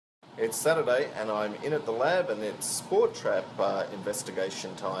It's Saturday and I'm in at the lab and it's Spore trap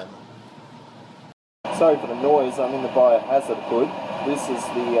investigation time. Sorry for the noise, I'm in the biohazard hood. This is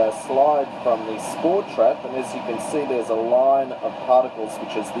the slide from the Spore trap, and as you can see there's a line of particles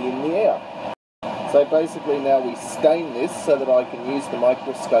which is in the air. So basically now we stain this so that I can use the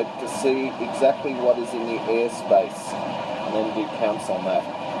microscope to see exactly what is in the airspace and then do counts on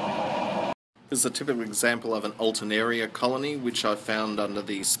that. This is a typical example of an alternaria colony which I found under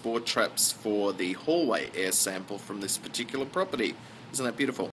the spore traps for the hallway air sample from this particular property. Isn't that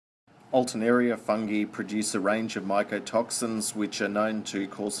beautiful? Alternaria fungi produce a range of mycotoxins which are known to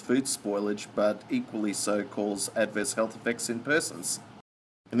cause food spoilage, but equally so cause adverse health effects in persons.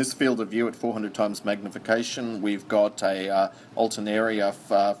 In this field of view at 400 times magnification, we've got a alternaria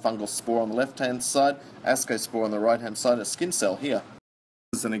fungal spore on the left-hand side, ascospore on the right-hand side, a skin cell here.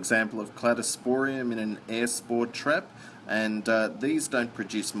 This is an example of cladosporium in an air spore trap, and these don't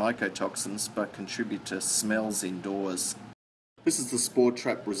produce mycotoxins but contribute to smells indoors. This is the spore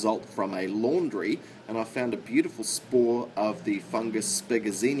trap result from a laundry, and I found a beautiful spore of the fungus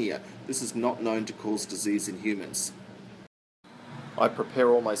Spegazenia. This is not known to cause disease in humans. I prepare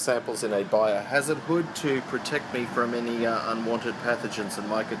all my samples in a biohazard hood to protect me from any unwanted pathogens and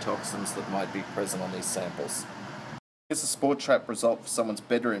mycotoxins that might be present on these samples. Here's a spore trap result for someone's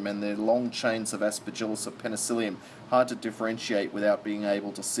bedroom, and they're long chains of Aspergillus or Penicillium, hard to differentiate without being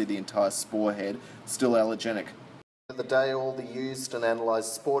able to see the entire spore head, still allergenic. At the day, all the used and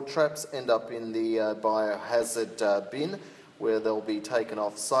analysed spore traps end up in the biohazard bin, where they'll be taken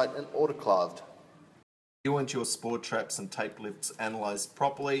off site and autoclaved. You want your spore traps and tape lifts analysed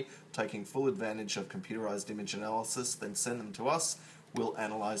properly, taking full advantage of computerised image analysis, then send them to us. We'll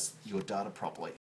analyse your data properly.